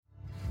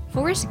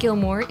Forrest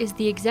Gilmore is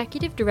the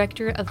executive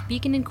director of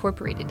Beacon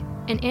Incorporated,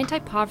 an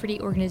anti-poverty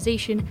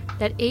organization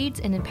that aids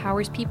and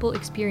empowers people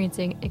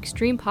experiencing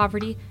extreme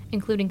poverty,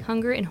 including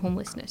hunger and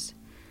homelessness.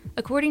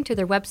 According to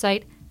their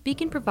website,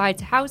 Beacon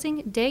provides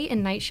housing, day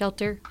and night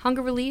shelter,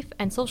 hunger relief,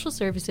 and social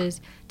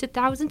services to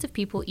thousands of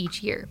people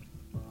each year.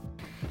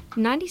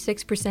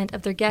 96%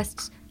 of their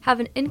guests have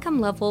an income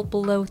level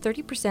below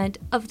 30%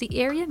 of the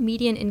area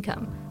median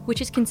income,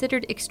 which is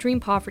considered extreme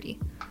poverty.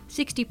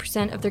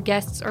 60% of their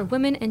guests are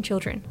women and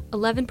children,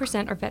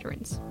 11% are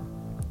veterans.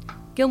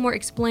 Gilmore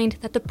explained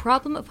that the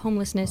problem of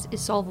homelessness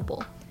is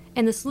solvable,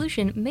 and the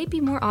solution may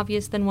be more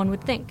obvious than one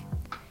would think.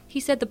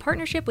 He said the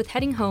partnership with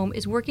Heading Home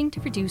is working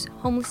to reduce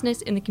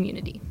homelessness in the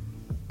community.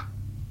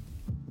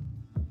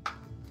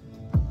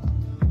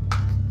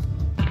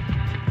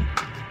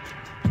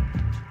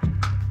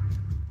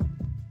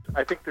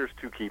 I think there's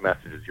two key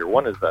messages here.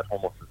 One is that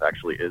homelessness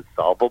actually is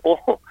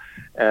solvable,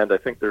 and I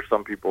think there's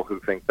some people who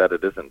think that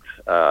it isn't.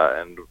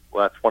 And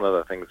that's one of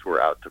the things we're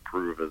out to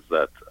prove is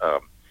that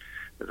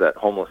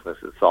homelessness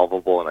is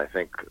solvable, and I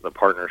think the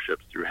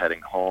partnerships through Heading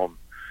Home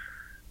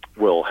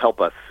will help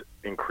us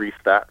increase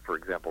that. For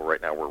example,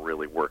 right now we're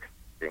really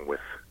working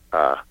with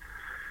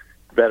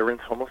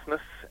veterans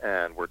homelessness,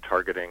 and we're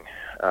targeting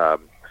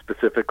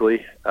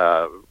specifically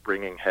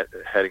bringing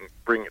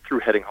through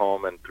Heading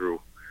Home and through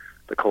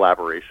the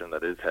collaboration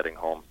that is Heading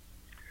Home,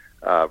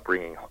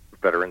 bringing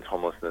veterans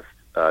homelessness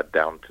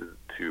down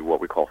to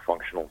what we call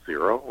functional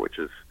zero, which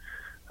is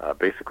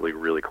basically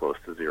really close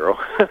to zero,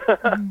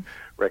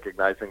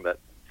 recognizing that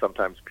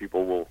sometimes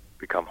people will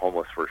become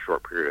homeless for a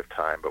short period of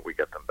time, but we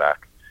get them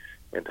back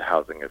into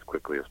housing as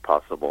quickly as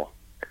possible.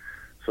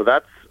 So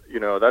that's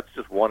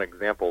just one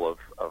example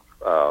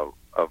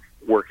of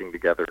working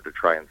together to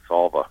try and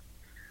solve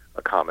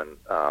a common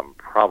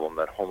problem,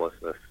 that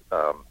homelessness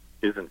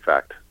is in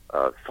fact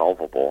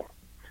solvable,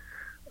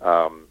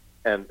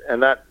 and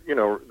that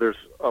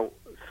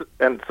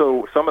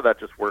so some of that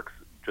just works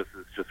is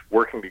just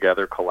working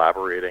together,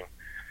 collaborating,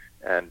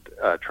 and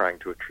trying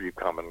to achieve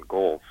common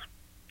goals.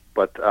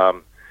 But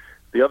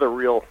the other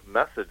real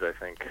message, I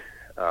think,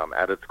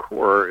 at its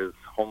core, is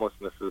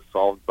homelessness is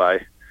solved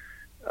by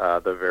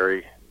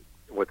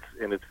what's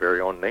in its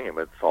very own name.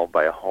 It's solved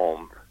by a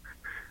home,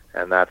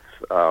 and that's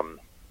a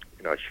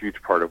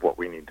huge part of what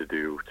we need to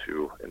do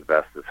to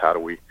invest is how do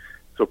we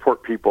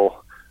support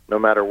people no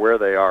matter where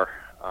they are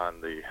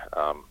on the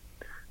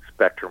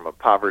spectrum of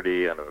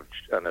poverty and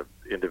of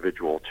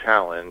individual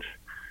challenge.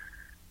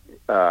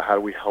 How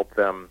do we help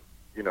them,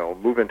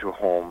 move into a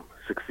home,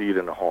 succeed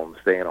in a home,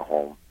 stay in a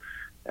home,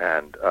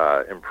 and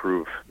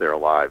improve their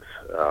lives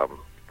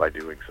by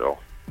doing so.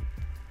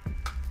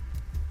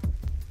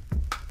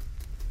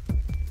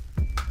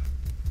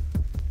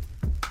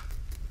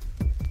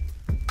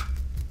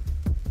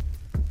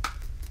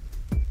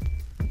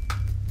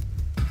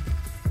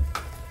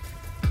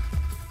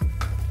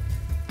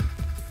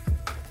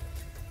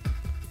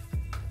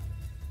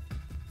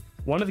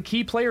 One of the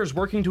key players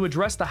working to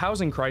address the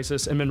housing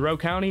crisis in Monroe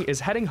County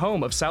is Heading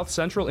Home of South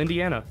Central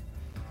Indiana.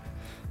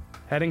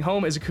 Heading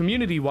Home is a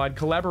community-wide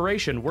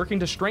collaboration working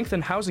to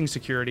strengthen housing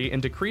security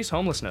and decrease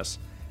homelessness.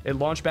 It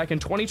launched back in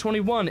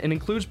 2021 and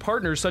includes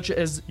partners such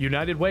as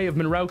United Way of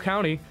Monroe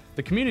County,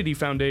 the Community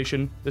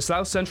Foundation, the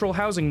South Central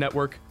Housing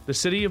Network, the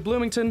City of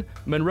Bloomington,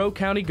 Monroe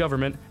County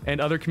Government,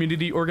 and other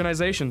community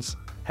organizations.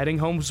 Heading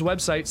Home's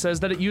website says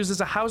that it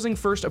uses a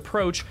housing-first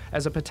approach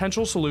as a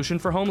potential solution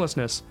for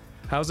homelessness.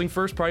 Housing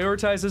First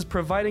prioritizes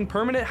providing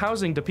permanent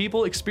housing to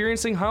people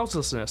experiencing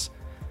houselessness.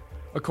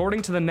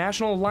 According to the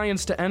National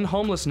Alliance to End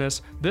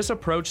Homelessness, this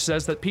approach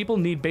says that people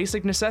need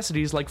basic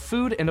necessities like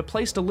food and a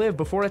place to live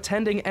before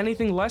attending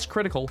anything less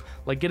critical,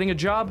 like getting a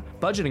job,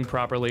 budgeting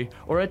properly,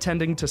 or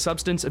attending to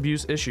substance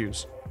abuse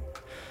issues.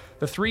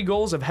 The three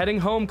goals of Heading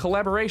Home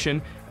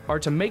collaboration are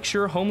to make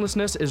sure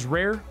homelessness is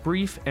rare,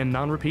 brief, and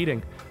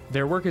non-repeating.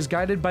 Their work is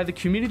guided by the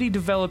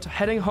community-developed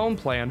Heading Home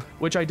plan,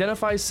 which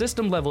identifies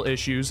system-level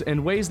issues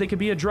and ways they can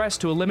be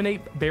addressed to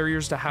eliminate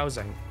barriers to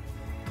housing.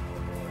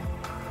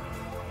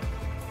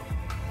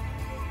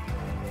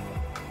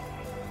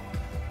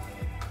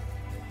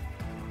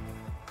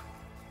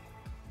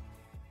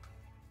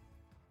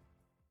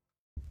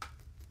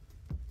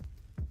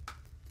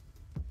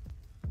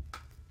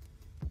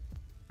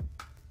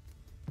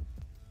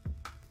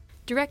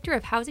 Director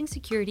of Housing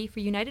Security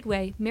for United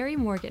Way, Mary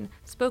Morgan,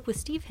 spoke with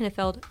Steve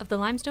Hinnefeld of the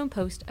Limestone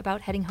Post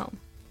about Heading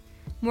Home.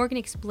 Morgan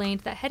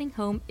explained that Heading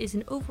Home is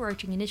an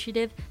overarching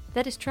initiative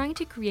that is trying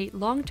to create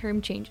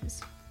long-term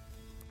changes.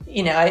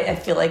 I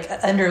feel like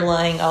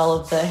underlying all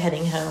of the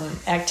Heading Home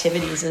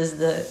activities is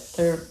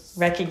the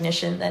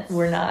recognition that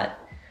we're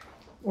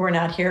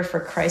not here for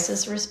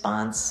crisis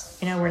response.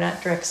 We're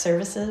not direct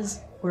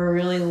services. We're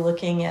really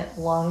looking at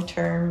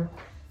long-term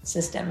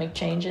systemic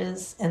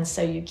changes, and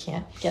so you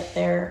can't get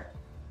there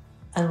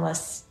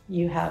unless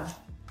you have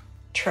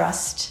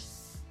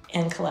trust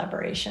and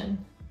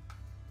collaboration,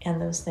 and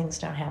those things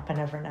don't happen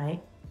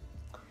overnight.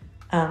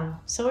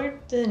 So we're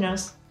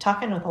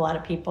talking with a lot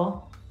of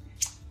people,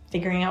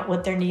 figuring out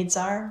what their needs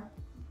are,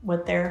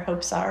 what their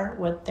hopes are,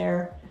 what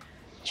their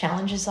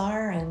challenges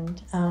are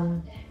and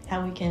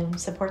how we can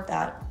support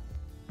that.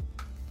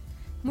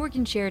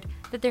 Morgan shared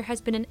that there has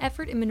been an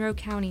effort in Monroe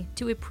County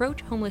to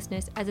approach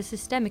homelessness as a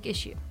systemic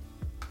issue.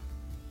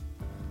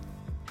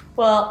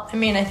 Well, I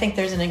mean, I think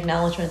there's an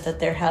acknowledgement that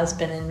there has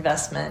been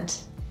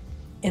investment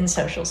in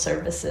social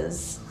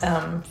services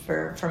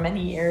for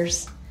many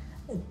years,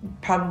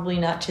 probably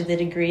not to the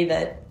degree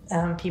that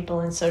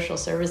people in social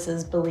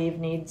services believe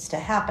needs to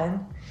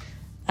happen,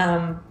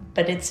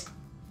 but it's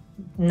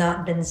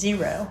not been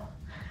zero.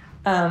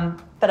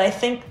 But I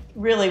think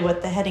really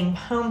what the Heading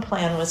Home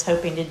plan was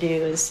hoping to do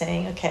is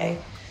saying, okay,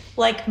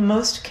 like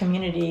most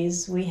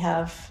communities, we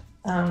have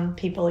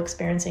people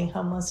experiencing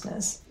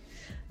homelessness.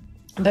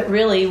 But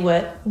really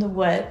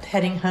what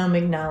Heading Home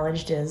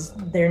acknowledged is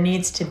there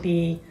needs to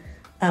be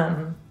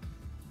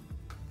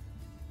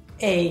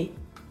a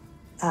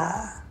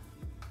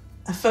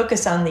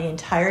focus on the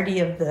entirety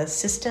of the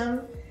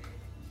system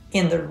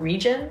in the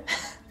region.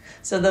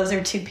 So those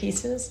are two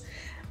pieces.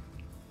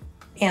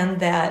 And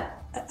that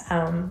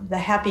the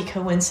happy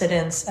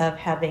coincidence of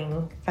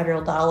having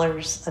federal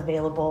dollars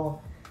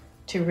available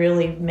to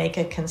really make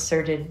a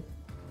concerted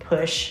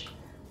push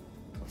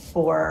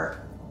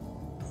for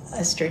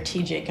a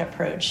strategic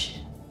approach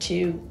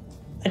to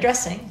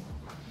addressing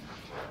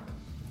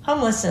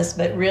homelessness,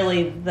 but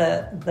really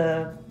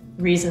the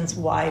reasons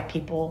why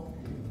people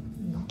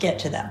get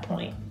to that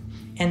point.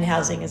 And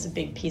housing is a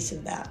big piece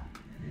of that.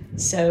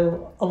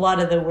 So a lot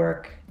of the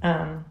work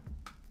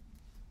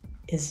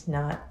is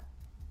not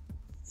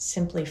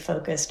simply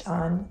focused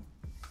on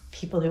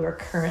people who are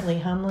currently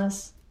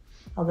homeless,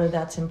 although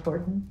that's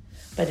important,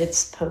 but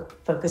it's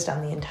focused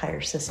on the entire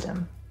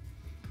system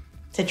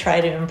to try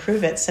to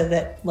improve it so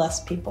that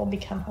less people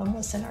become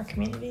homeless in our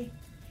community.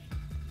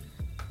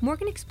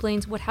 Morgan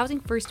explains what Housing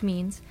First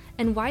means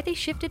and why they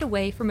shifted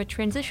away from a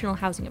transitional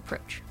housing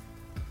approach.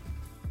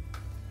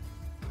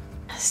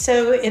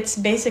 So it's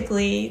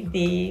basically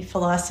the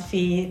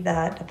philosophy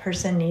that a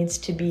person needs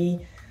to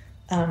be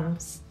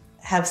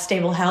have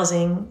stable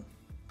housing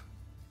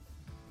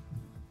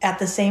at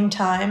the same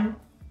time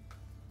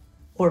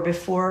or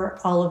before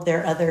all of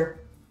their other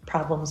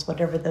problems,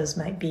 whatever those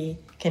might be,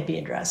 can be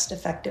addressed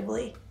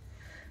effectively.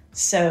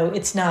 So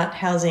it's not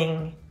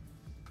housing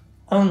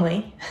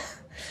only,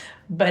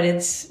 but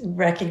it's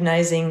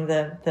recognizing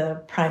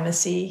the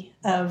primacy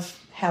of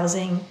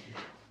housing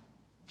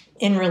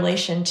in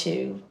relation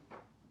to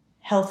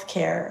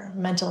healthcare,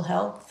 mental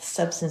health,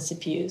 substance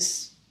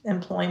abuse,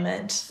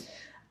 employment,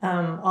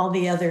 all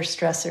the other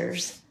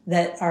stressors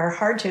that are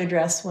hard to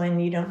address when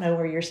you don't know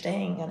where you're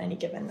staying on any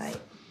given night.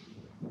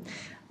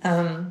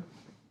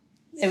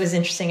 It was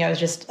interesting. I was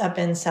just up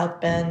in South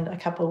Bend a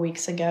couple of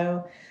weeks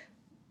ago.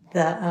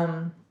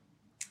 There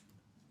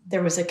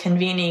was a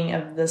convening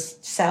of this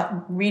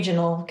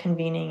regional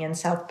convening in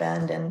South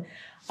Bend, and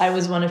I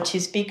was one of two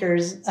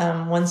speakers.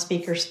 One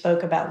speaker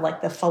spoke about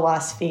like the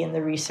philosophy and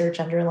the research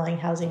underlying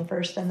Housing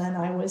First, and then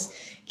I was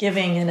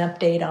giving an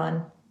update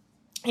on,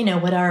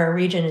 what our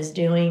region is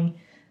doing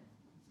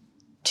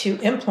to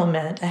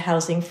implement a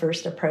Housing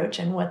First approach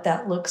and what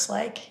that looks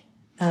like.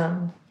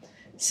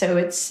 So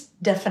it's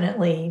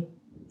definitely,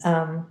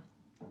 I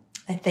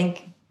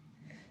think,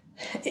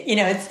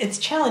 it's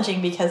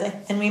challenging because,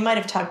 and we might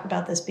have talked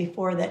about this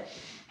before, that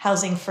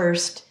Housing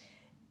First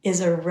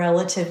is a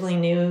relatively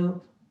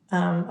new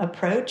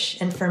approach.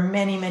 And for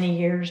many, many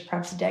years,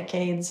 perhaps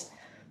decades,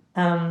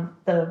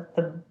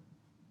 the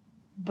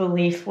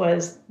belief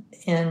was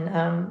in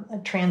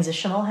a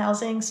transitional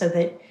housing, so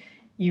that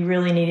you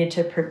really needed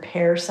to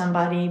prepare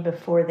somebody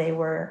before they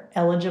were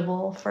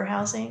eligible for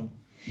housing.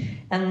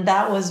 And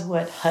that was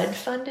what HUD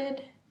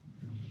funded.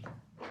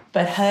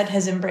 But HUD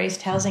has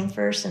embraced Housing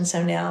First, and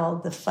so now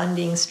the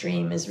funding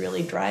stream is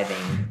really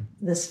driving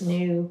this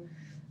new,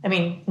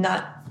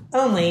 not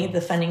only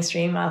the funding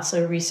stream,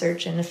 also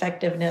research and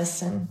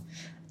effectiveness, and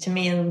to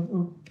me,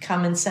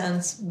 common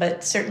sense,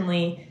 but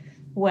certainly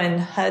when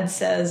HUD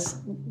says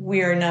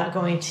we are not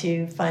going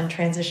to fund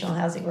transitional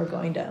housing, we're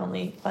going to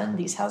only fund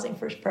these Housing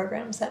First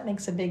programs, that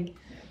makes a big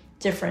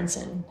difference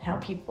in how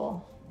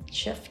people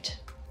shift.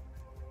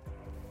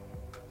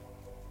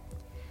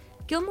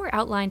 Gilmore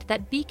outlined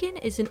that Beacon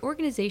is an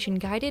organization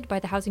guided by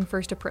the Housing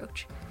First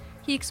approach.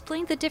 He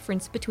explained the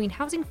difference between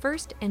Housing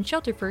First and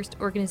Shelter First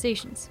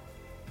organizations.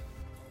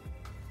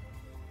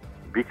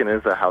 Beacon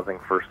is a Housing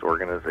First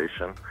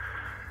organization,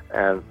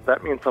 and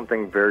that means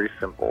something very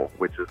simple,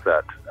 which is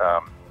that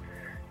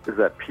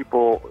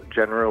people,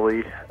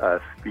 generally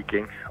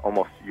speaking,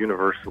 almost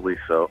universally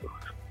so,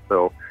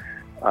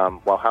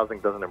 while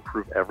housing doesn't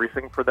improve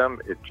everything for them,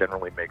 it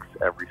generally makes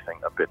everything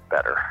a bit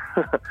better.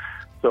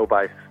 So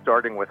by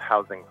starting with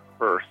Housing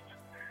First,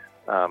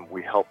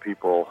 we help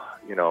people,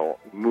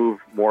 move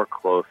more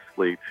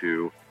closely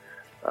to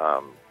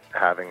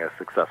having a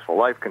successful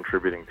life,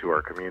 contributing to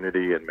our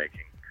community, and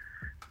making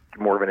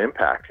more of an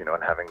impact, and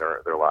having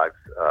their lives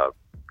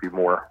be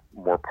more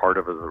part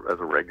of as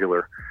a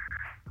regular,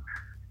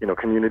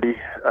 community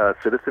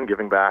citizen,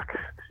 giving back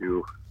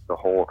to the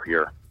whole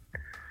here.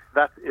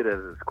 That's it at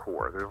its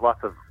core. There's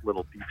lots of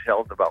little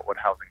details about what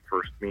Housing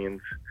First means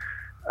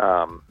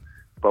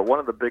But one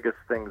of the biggest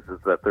things is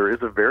that there is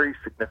a very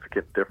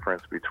significant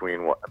difference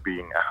between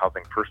being a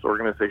housing first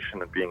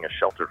organization and being a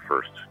shelter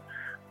first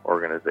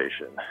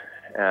organization.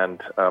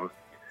 And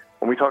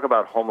when we talk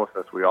about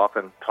homelessness, we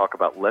often talk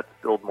about let's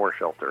build more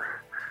shelter.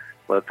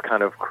 Let's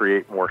kind of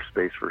create more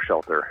space for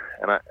shelter.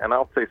 And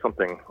I'll say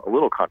something a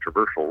little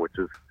controversial, which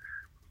is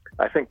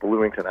I think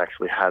Bloomington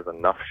actually has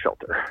enough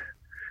shelter.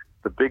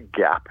 The big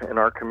gap in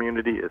our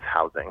community is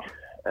housing.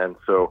 And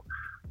so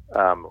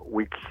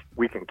we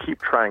can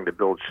keep trying to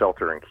build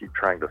shelter and keep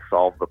trying to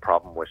solve the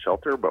problem with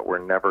shelter, but we're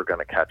never going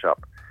to catch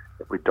up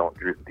if we don't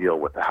deal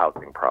with the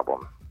housing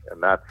problem.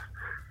 And that's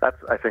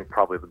I think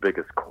probably the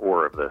biggest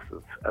core of this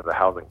is as a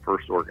housing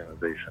first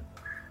organization.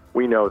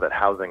 We know that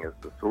housing is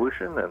the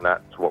solution, and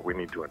that's what we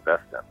need to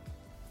invest in.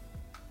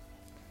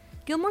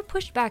 Gilmore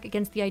pushed back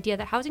against the idea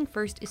that housing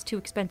first is too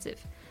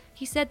expensive.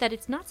 He said that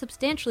it's not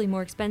substantially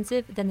more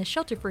expensive than the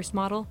shelter first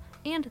model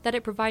and that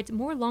it provides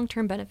more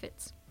long-term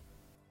benefits.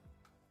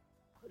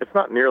 It's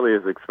not nearly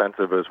as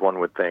expensive as one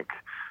would think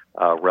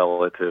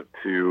relative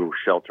to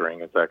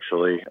sheltering. It's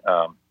actually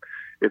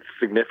it's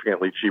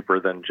significantly cheaper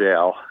than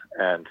jail,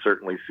 and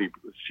certainly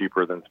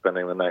cheaper than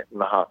spending the night in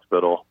the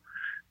hospital.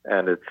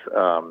 And it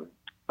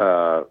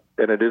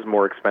is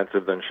more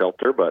expensive than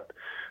shelter, but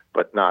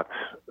not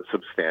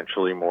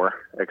substantially more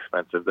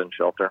expensive than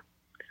shelter.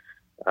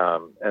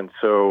 And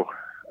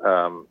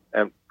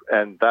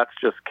that's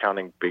just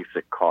counting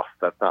basic costs.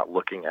 That's not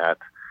looking at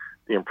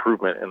the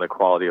improvement in the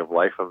quality of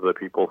life of the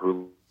people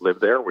who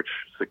live there, which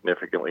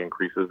significantly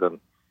increases, and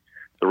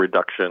the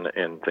reduction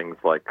in things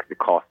like the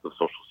cost of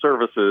social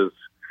services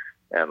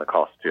and the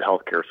cost to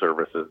healthcare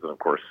services, and of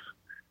course,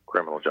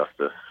 criminal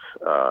justice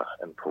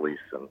and police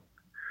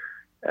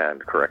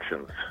and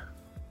corrections.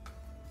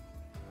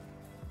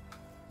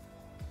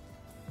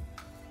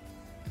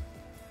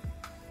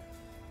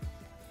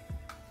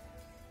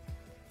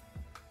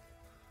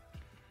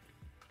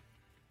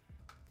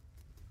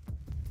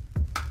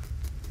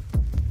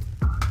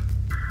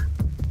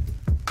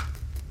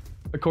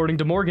 According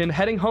to Morgan,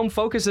 Heading Home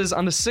focuses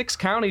on the 6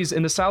 counties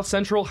in the South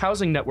Central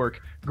Housing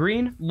Network: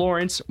 Greene,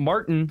 Lawrence,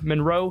 Martin,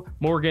 Monroe,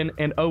 Morgan,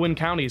 and Owen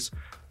counties,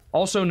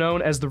 also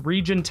known as the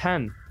Region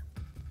 10.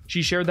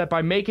 She shared that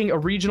by making a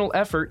regional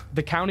effort,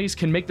 the counties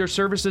can make their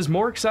services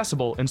more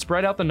accessible and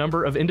spread out the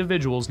number of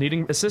individuals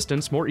needing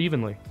assistance more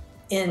evenly.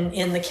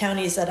 In the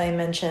counties that I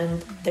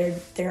mentioned,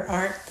 there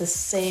aren't the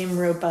same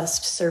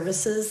robust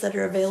services that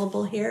are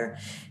available here.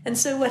 And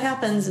so what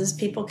happens is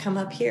people come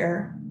up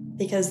here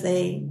because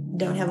they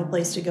don't have a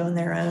place to go in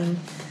their own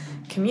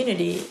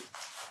community.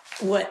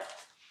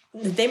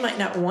 They might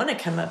not want to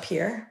come up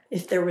here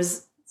if there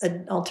was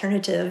an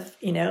alternative,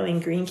 in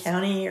Greene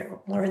County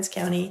or Lawrence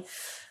County,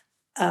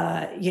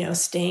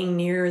 staying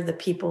near the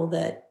people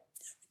that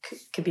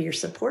could be your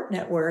support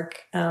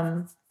network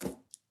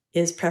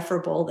is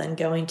preferable than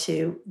going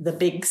to the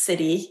big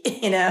city,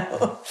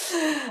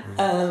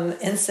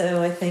 And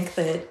so I think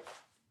that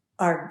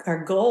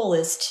our goal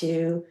is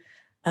to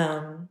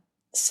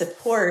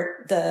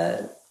support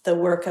the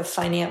work of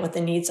finding out what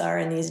the needs are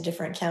in these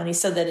different counties,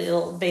 so that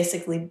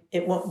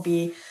it won't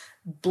be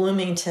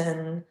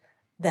Bloomington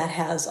that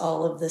has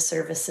all of the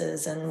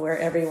services and where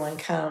everyone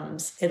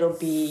comes. It'll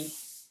be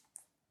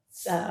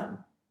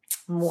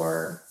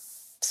more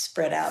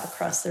spread out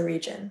across the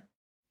region.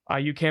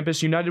 IU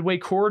Campus United Way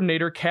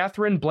coordinator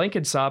Catherine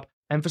Blankensop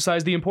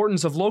emphasized the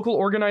importance of local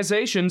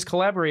organizations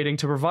collaborating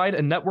to provide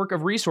a network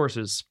of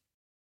resources.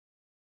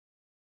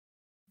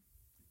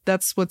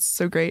 That's what's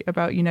so great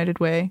about United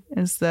Way,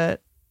 is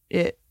that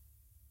it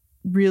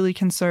really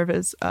can serve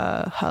as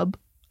a hub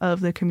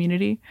of the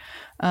community.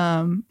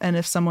 And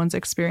if someone's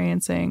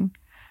experiencing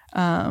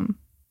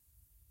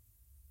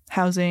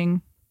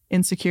housing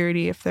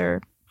insecurity, if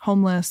they're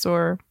homeless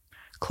or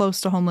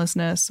close to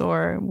homelessness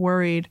or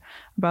worried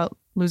about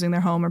losing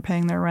their home or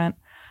paying their rent,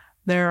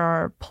 there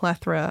are a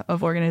plethora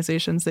of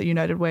organizations that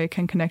United Way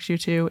can connect you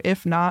to,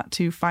 if not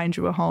to find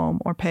you a home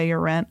or pay your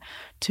rent,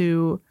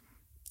 to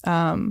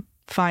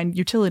find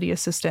utility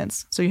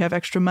assistance so you have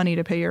extra money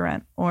to pay your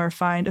rent, or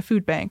find a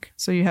food bank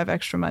so you have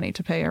extra money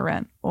to pay your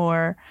rent,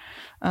 or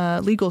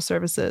legal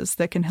services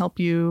that can help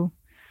you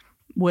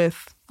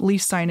with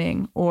lease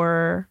signing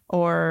or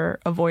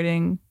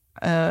avoiding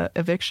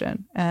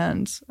eviction,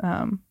 and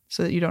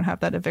so that you don't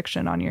have that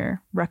eviction on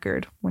your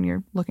record when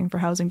you're looking for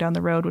housing down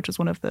the road, which is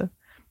one of the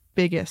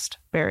biggest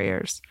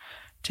barriers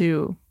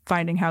to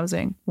finding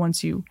housing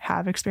once you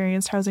have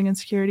experienced housing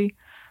insecurity.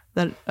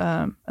 That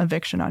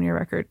eviction on your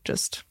record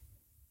just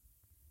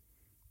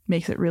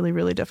makes it really,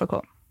 really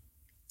difficult.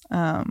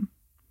 But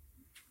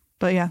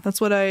yeah,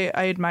 that's what I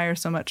admire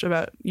so much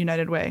about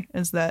United Way,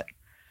 is that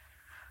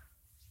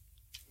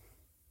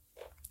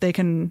they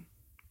can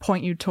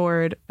point you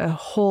toward a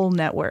whole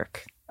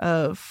network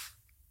of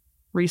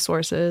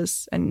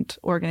resources and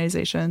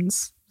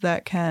organizations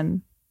that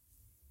can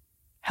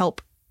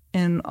help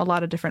in a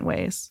lot of different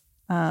ways.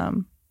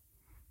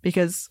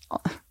 Because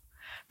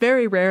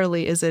very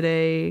rarely is it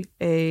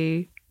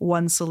a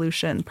one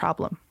solution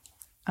problem.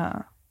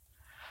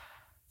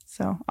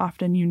 So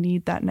often you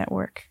need that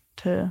network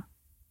to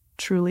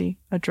truly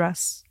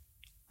address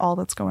all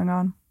that's going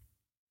on.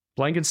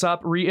 Blankenship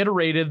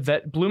reiterated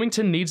that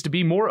Bloomington needs to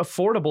be more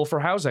affordable for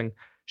housing.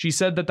 She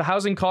said that the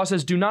housing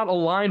costs do not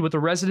align with the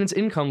residents'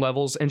 income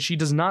levels, and she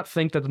does not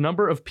think that the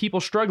number of people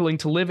struggling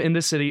to live in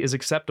this city is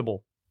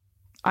acceptable.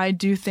 I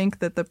do think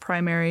that the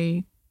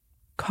primary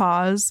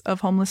cause of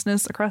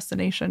homelessness across the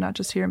nation, not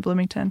just here in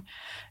Bloomington,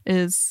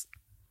 is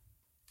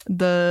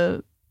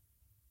the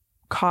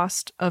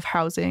cost of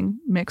housing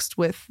mixed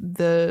with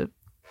the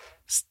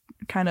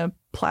kind of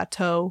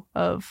plateau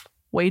of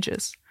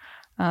wages.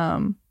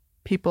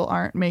 People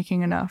aren't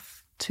making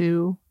enough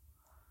to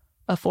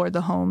afford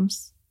the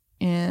homes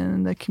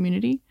in the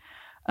community.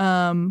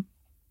 I've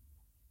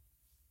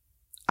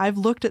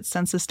looked at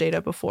census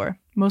data before,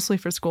 mostly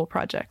for school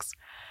projects,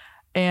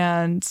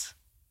 and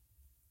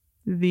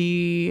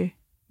the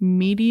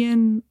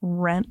median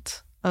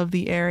rent of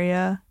the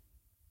area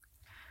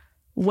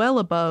well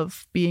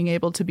above being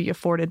able to be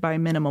afforded by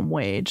minimum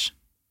wage.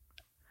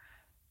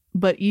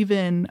 But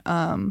even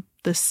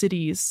the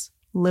city's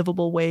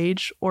livable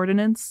wage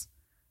ordinance,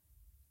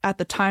 at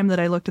the time that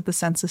I looked at the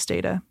census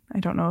data, I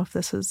don't know if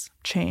this has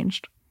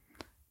changed,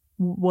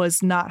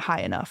 was not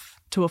high enough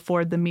to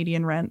afford the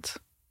median rent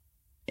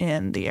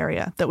in the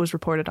area that was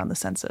reported on the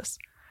census.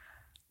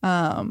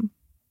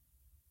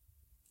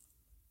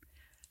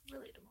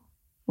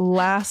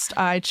 Last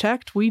I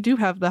checked, we do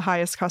have the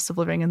highest cost of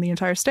living in the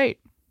entire state.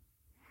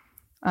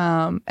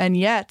 And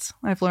yet,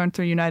 I've learned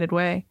through United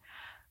Way,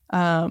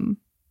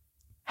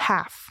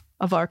 half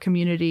of our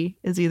community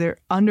is either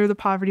under the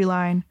poverty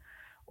line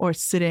or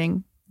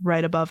sitting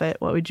right above it,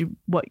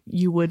 what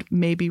you would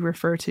maybe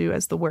refer to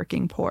as the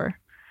working poor.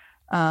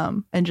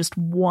 And just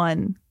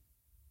one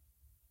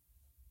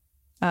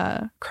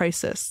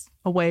crisis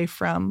away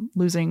from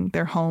losing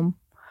their home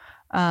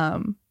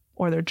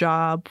or their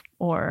job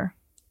or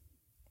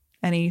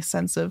any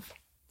sense of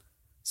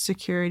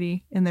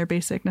security in their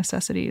basic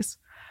necessities.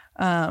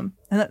 And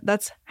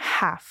that's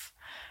half.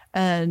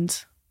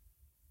 And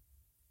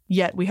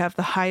yet we have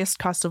the highest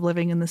cost of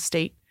living in the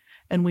state,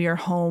 and we are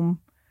home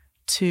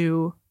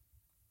to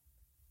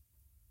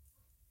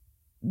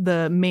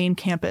the main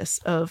campus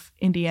of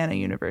Indiana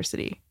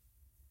University.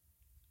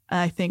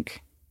 I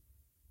think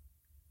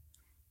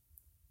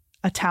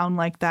a town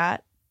like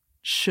that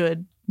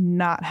should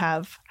not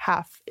have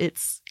half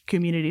its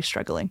community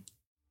struggling.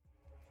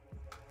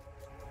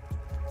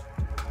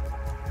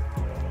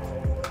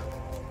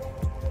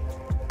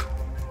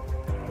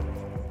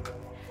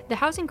 The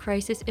housing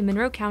crisis in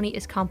Monroe County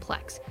is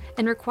complex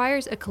and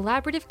requires a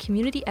collaborative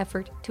community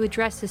effort to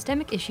address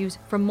systemic issues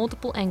from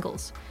multiple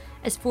angles.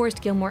 As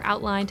Forrest Gilmore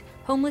outlined,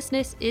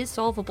 homelessness is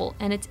solvable,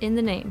 and it's in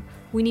the name.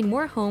 We need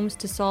more homes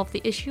to solve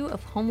the issue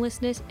of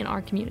homelessness in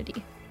our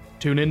community.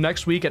 Tune in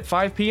next week at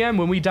 5 p.m.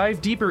 when we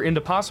dive deeper into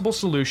possible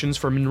solutions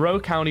for Monroe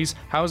County's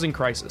housing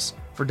crisis.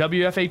 For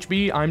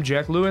WFHB, I'm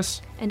Jack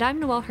Lewis. And I'm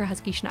Noelle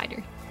Herhusky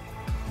Schneider.